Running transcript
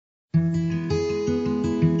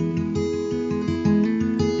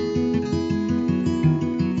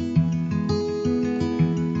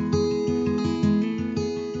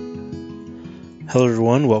Hello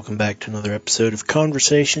everyone, welcome back to another episode of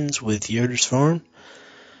Conversations with Yoder's Farm.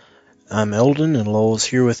 I'm Eldon and Lowell's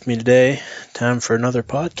here with me today. Time for another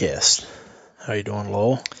podcast. How you doing,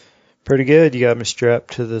 Lowell? Pretty good. You got me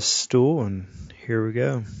strapped to this stool and here we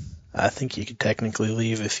go. I think you could technically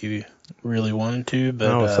leave if you really wanted to,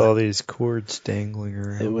 but with all these cords dangling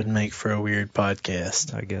around, it would make for a weird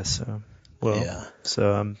podcast. I guess so. Well, yeah.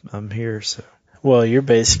 So I'm here, so. Well, you're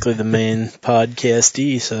basically the main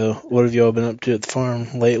podcastee, so what have you all been up to at the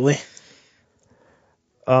farm lately?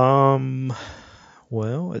 Well,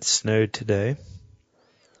 it snowed today,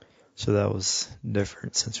 so that was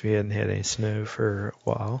different since we hadn't had any snow for a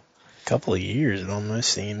while. A couple of years, it almost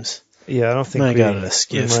seems. Yeah, I don't think we got a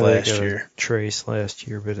skiff last year. Trace last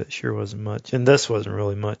year, but it sure wasn't much. And this wasn't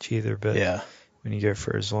really much either, but yeah. When you go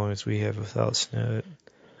for as long as we have without snow,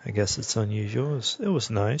 I guess it's unusual. It was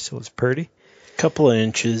nice. It was pretty. Couple of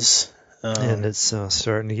inches. And it's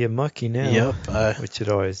starting to get mucky now. Yep. Which it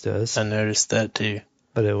always does. I noticed that too.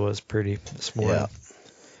 But it was pretty this morning.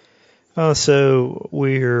 Yeah. So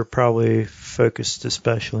we're probably focused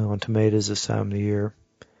especially on tomatoes this time of the year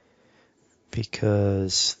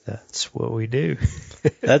because that's what we do.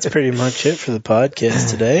 That's pretty much it for the podcast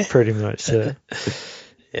today. Pretty much it.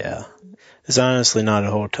 Yeah. There's honestly not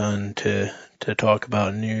a whole ton to talk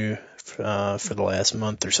about new for the last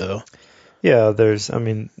month or so. Yeah, there's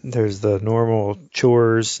the normal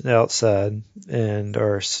chores outside, and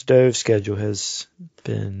our stove schedule has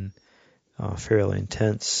been fairly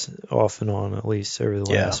intense off and on, at least over the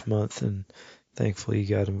last month, and thankfully you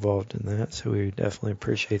got involved in that, so we definitely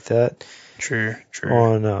appreciate that. True.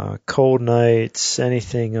 On cold nights,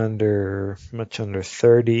 anything much under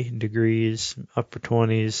 30 degrees, upper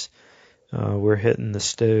 20s, we're hitting the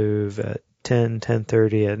stove at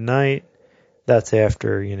 10:30 at night. That's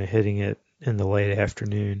after, hitting it in the late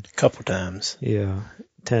afternoon. A couple times. Yeah.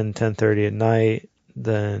 10:30 at night,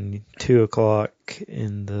 then 2 o'clock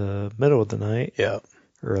in the middle of the night. Yeah.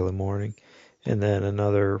 Early morning. And then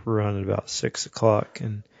another run at about 6 o'clock.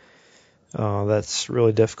 And that's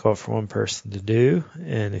really difficult for one person to do.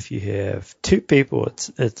 And if you have 2 people, it's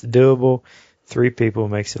doable. 3 people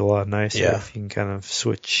makes it a lot nicer if you can kind of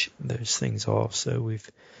switch those things off. So we've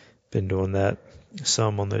been doing that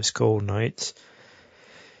some on those cold nights.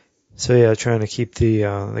 So yeah, trying to keep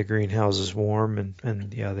the greenhouses warm, and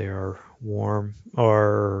they are warm.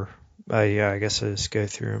 I guess I just go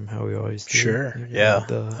through them how we always do. Sure, yeah.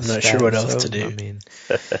 I'm not sure what else to do.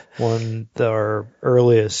 Our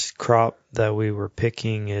earliest crop that we were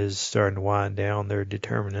picking is starting to wind down. They're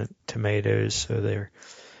determinate tomatoes, so they're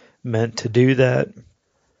meant to do that.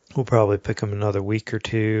 We'll probably pick them another week or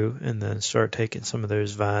 2 and then start taking some of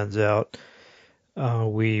those vines out.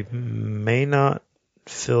 We may not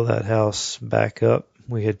fill that house back up.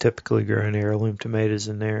 We had typically grown heirloom tomatoes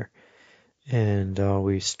in there, and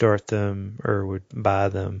we start them or would buy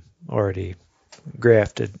them already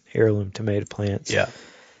grafted heirloom tomato plants. Yeah.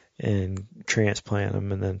 And transplant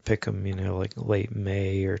them and then pick them, like late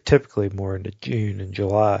May or typically more into June and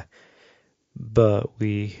July. But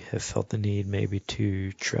we have felt the need maybe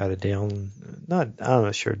to try to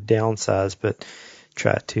downsize, but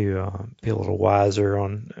try to be a little wiser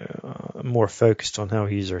on, more focused on how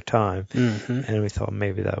we use our time. Mm-hmm. And we thought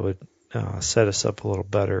maybe that would set us up a little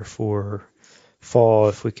better for fall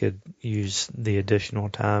if we could use the additional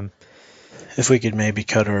time. If we could maybe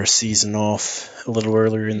cut our season off a little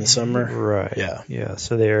earlier in the summer. Right. Yeah. Yeah.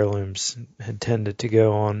 So the heirlooms had tended to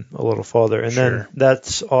go on a little farther. And Sure. then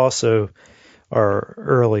that's also our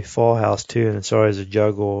early fall house too, and it's always a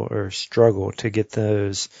juggle or struggle to get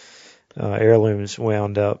those heirlooms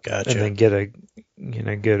wound up. Gotcha. And then get a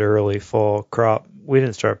good early fall crop. We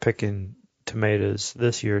didn't start picking tomatoes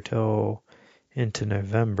this year till into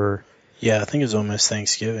November. Yeah, I think it was almost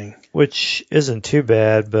Thanksgiving. Which isn't too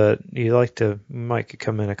bad, but might could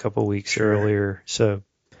come in a couple weeks earlier. So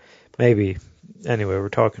maybe, anyway, we're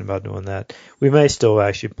talking about doing that. We may still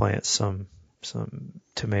actually plant some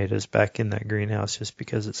tomatoes back in that greenhouse just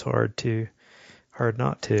because it's hard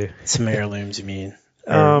not to. Some heirlooms, you mean?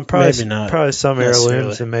 Probably, maybe not. Probably some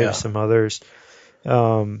heirlooms and maybe some others.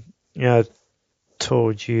 I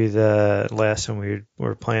told you that last time we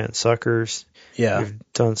were planting suckers. Yeah. We've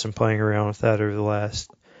done some playing around with that over the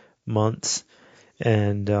last months,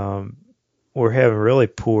 and we're having really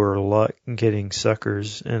poor luck getting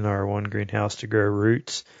suckers in our one greenhouse to grow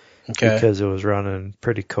roots. Okay. Because it was running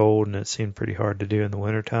pretty cold and it seemed pretty hard to do in the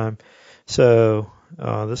wintertime. So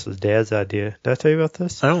this was Dad's idea. Did I tell you about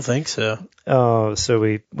this? I don't think so. So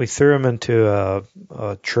we threw them into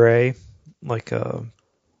a tray, like a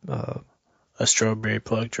strawberry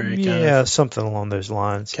plug tray, something along those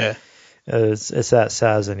lines. Okay. It's that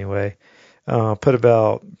size anyway. Put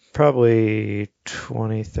about probably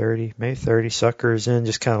 20, 30, maybe 30 suckers in,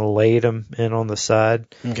 just kind of laid them in on the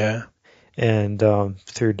side. Okay. And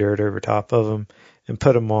threw dirt over top of them and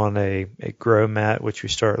put them on a grow mat, which we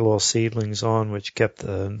start little seedlings on, which kept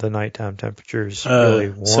the nighttime temperatures really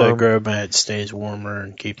warm. So a grow mat stays warmer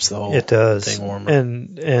and keeps the whole thing warmer.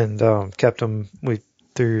 And kept them, we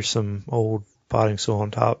threw some old potting soil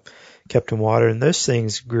on top, kept them watered, and those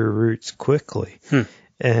things grew roots quickly.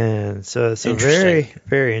 And so it's a very,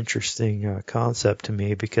 very interesting concept to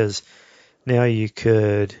me, because now you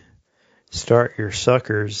could start your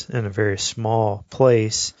suckers in a very small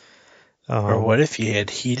place. Or what if you had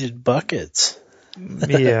heated buckets?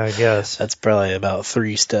 Yeah, I guess. That's probably about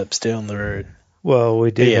 3 steps down the road. Well,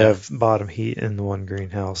 we do have bottom heat in the one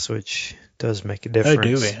greenhouse, which does make a difference. Oh,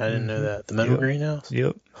 do we? I didn't know that. The metal greenhouse?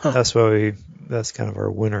 Yep. Huh. That's kind of our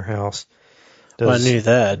winter house. Well, I knew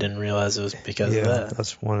that. I didn't realize it was because of that.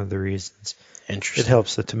 That's one of the reasons. Interesting. It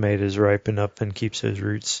helps the tomatoes ripen up and keeps those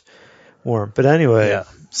roots warm. But anyway,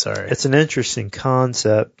 it's an interesting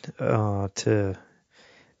concept to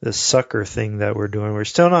the sucker thing that we're doing. We're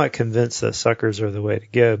still not convinced that suckers are the way to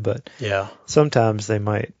go, but sometimes they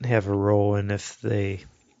might have a role, and if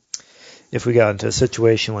we got into a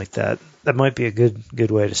situation like that, that might be a good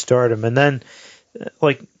way to start them. And then,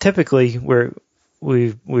 like, typically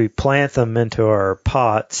we plant them into our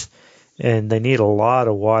pots, and they need a lot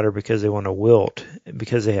of water because they want to wilt,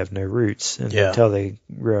 because they have no roots. And until they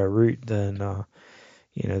grow a root, then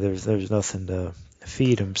there's nothing to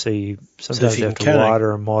feed them. So you sometimes have to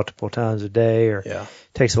water them multiple times a day, or it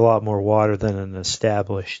takes a lot more water than an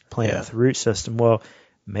established plant with a root system. Well,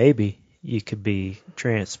 maybe you could be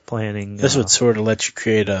transplanting. This would sort of let you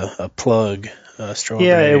create a plug, strawberry.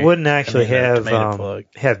 Yeah, it wouldn't actually have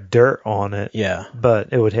dirt on it. Yeah, but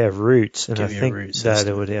it would have roots, and I think that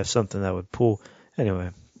it would have something that would pull.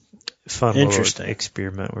 Anyway, fun little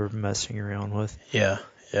experiment we're messing around with. Yeah.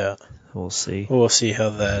 We'll see. We'll see how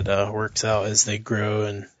that works out as they grow,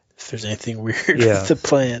 and if there's anything weird with the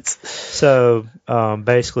plants. So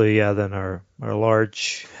basically, then our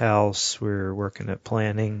large house, we're working at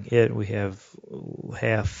planting it. We have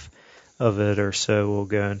half of it or so will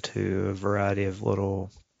go into a variety of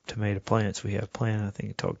little tomato plants we have planted. I think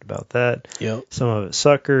I talked about that. Yep. Some of it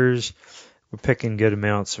suckers. We're picking good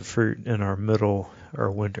amounts of fruit in our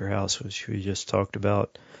winter house, which we just talked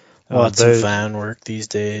about. Lots of vine work these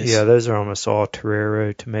days. Yeah, those are almost all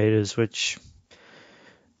Torero tomatoes, which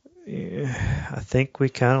I think we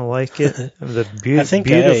kind of like it. The beautiful,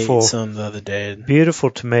 I ate some the other day. Beautiful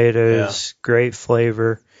tomatoes, great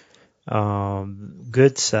flavor,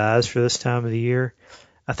 good size for this time of the year.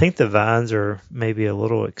 I think the vines are maybe a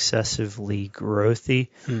little excessively growthy.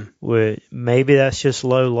 Maybe that's just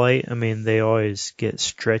low light. I mean, they always get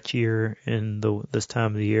stretchier in this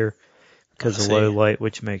time of the year because of low light,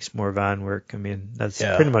 which makes more vine work. I mean, that's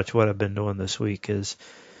pretty much what I've been doing this week is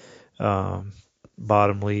taking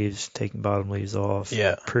bottom leaves off,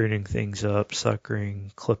 pruning things up,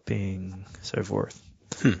 suckering, clipping, so forth.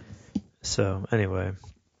 So anyway,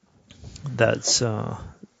 that's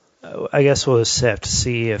I guess we'll just have to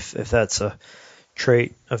see if that's a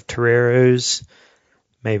trait of Torero's.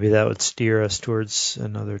 Maybe that would steer us towards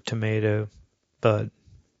another tomato, but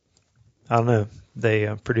I don't know.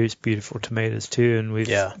 They produce beautiful tomatoes too, and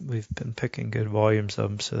we've been picking good volumes of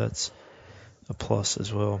them, so that's a plus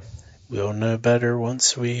as well. We'll know better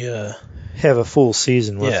once we have a full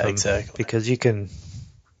season with them. Exactly. Because you can,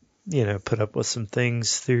 put up with some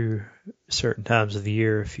things through certain times of the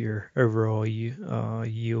year if your overall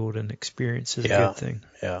yield and experience is a good thing.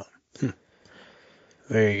 Yeah.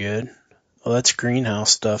 Very good. Well, that's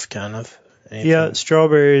greenhouse stuff, kind of. Anything? Yeah,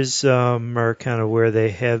 strawberries are kind of where they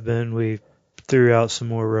have been. We threw out some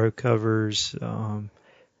more row covers.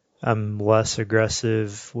 I'm less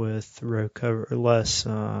aggressive with row cover,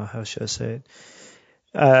 how should I say it?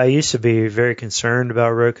 I used to be very concerned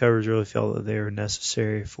about row covers, really felt that they were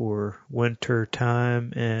necessary for winter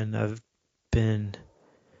time, and I've been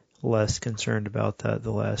less concerned about that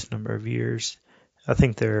the last number of years. I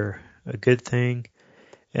think they're a good thing,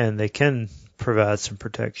 and they can provide some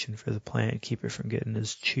protection for the plant, keep it from getting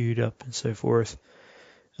as chewed up and so forth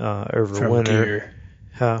over from winter. Deer.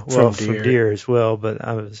 From deer as well, but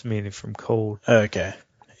I was meaning from cold. Okay,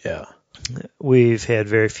 yeah. We've had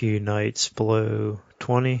very few nights below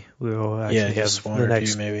 20. We'll actually have one or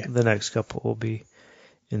two maybe. The next couple will be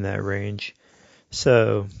in that range.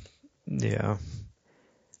 So, yeah,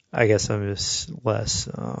 I guess I'm just less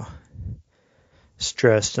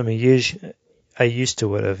stressed. I mean, I used to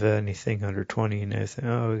would have anything under 20, think,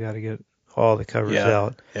 we got to get all the covers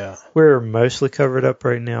out. Yeah. We're mostly covered up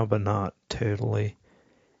right now, but not totally.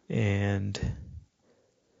 And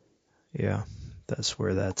yeah, that's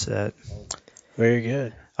where that's at. Very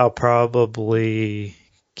good. I'll probably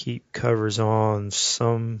keep covers on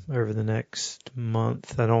some over the next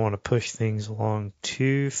month. I don't want to push things along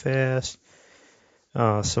too fast.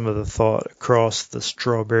 Some of the thought across the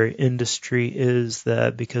strawberry industry is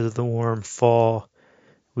that because of the warm fall,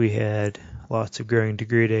 we had lots of growing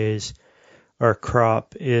degree days. Our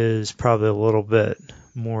crop is probably a little bit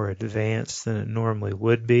more advanced than it normally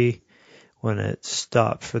would be when it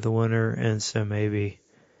stopped for the winter, and so maybe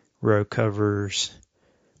row covers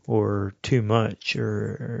or too much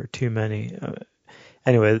or too many.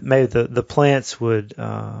 Anyway, maybe the plants would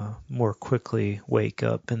more quickly wake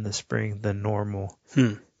up in the spring than normal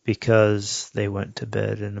because they went to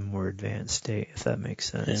bed in a more advanced state, if that makes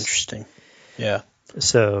sense. Interesting. Yeah.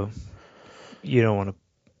 So you don't want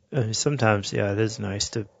to. Sometimes, yeah, it is nice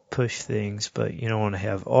to push things, but you don't want to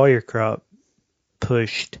have all your crop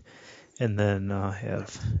pushed and then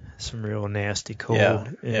have some real nasty cold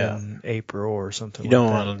in April or something like that. You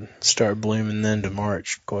don't want to start blooming then to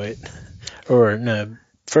March quite. Or, no,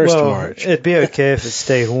 first of March. It'd be okay if it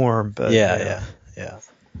stayed warm, but Yeah.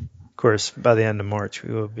 Of course, by the end of March,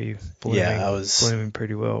 we will be blooming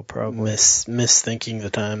pretty well, probably. Misthinking the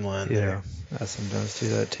timeline there. Yeah, I sometimes do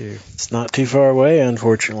that too. It's not too far away,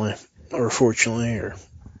 unfortunately. Or fortunately, or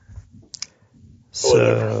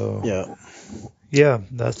so whatever. Yeah,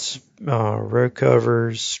 that's row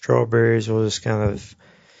covers, strawberries. We'll just kind of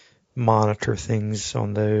monitor things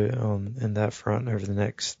in that front over the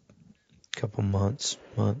next couple month,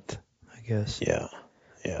 I guess. Yeah.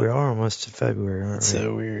 We are almost to February, aren't we?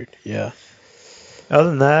 So weird. Yeah. Other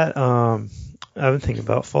than that, I've been thinking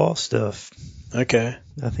about fall stuff. Okay.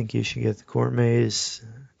 I think you should get the corn maze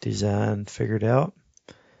design figured out.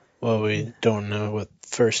 Well, we don't know what the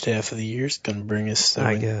first half of the year is going to bring us, so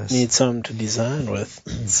I we guess. need something to design with,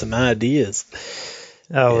 some ideas.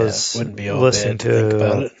 I was wouldn't be all listening bad to think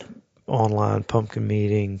about it. Online pumpkin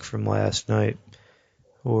meeting from last night,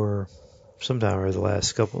 or sometime over the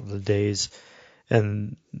last couple of the days,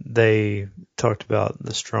 and they talked about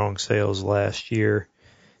the strong sales last year,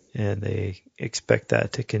 and they expect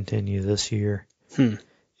that to continue this year.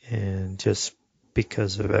 And just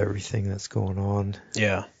because of everything that's going on.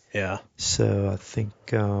 Yeah. So I think,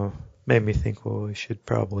 made me think, well, we should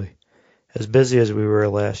probably, as busy as we were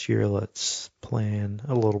last year, let's plan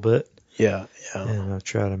a little bit. Yeah. And I'll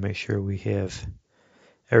try to make sure we have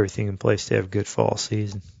everything in place to have a good fall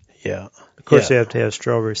season. Yeah. Of course, you have to have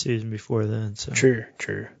strawberry season before then. So.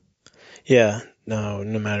 True. Yeah. No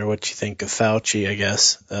matter what you think of Fauci, I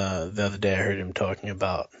guess, the other day I heard him talking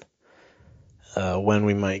about when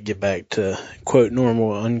we might get back to, quote,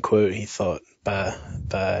 normal, unquote. He thought by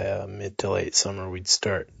mid to late summer we'd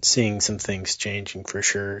start seeing some things changing for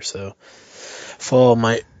sure. So fall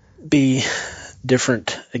might be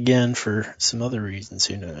different again for some other reasons.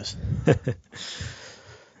 Who knows?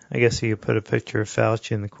 I guess you could put a picture of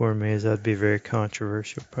Fauci in the corn maze. That'd be very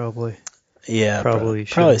controversial, probably. Yeah, probably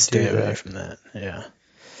stay away from that. Yeah.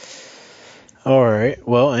 All right.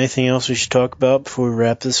 Well, anything else we should talk about before we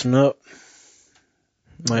wrap this one up?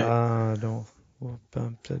 Don't.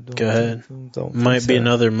 Go ahead. Might be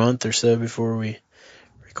another month or so before we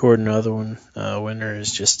record another one. Winter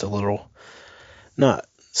is just a little, not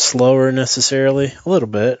slower necessarily, a little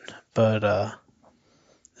bit, but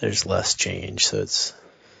there's less change, so it's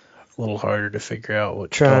a little harder to figure out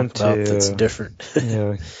what to talk about that's different.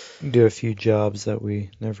 Do a few jobs that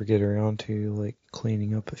we never get around to, like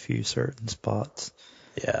cleaning up a few certain spots.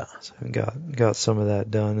 Yeah. So we got some of that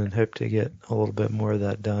done and hope to get a little bit more of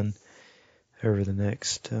that done over the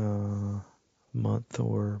next month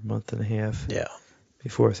or month and a half. Yeah.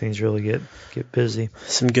 Before things really get busy.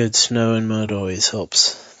 Some good snow and mud always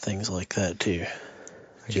helps things like that too.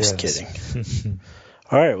 Just kidding.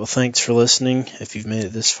 All right. Well, thanks for listening. If you've made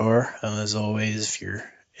it this far, as always, if you're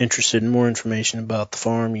interested in more information about the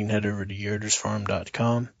farm, you can head over to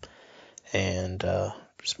yodersfarm.com, and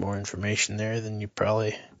there's more information there than you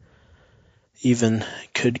probably even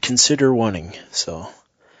could consider wanting. So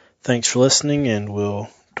thanks for listening, and we'll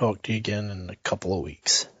talk to you again in a couple of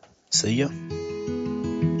weeks. See ya.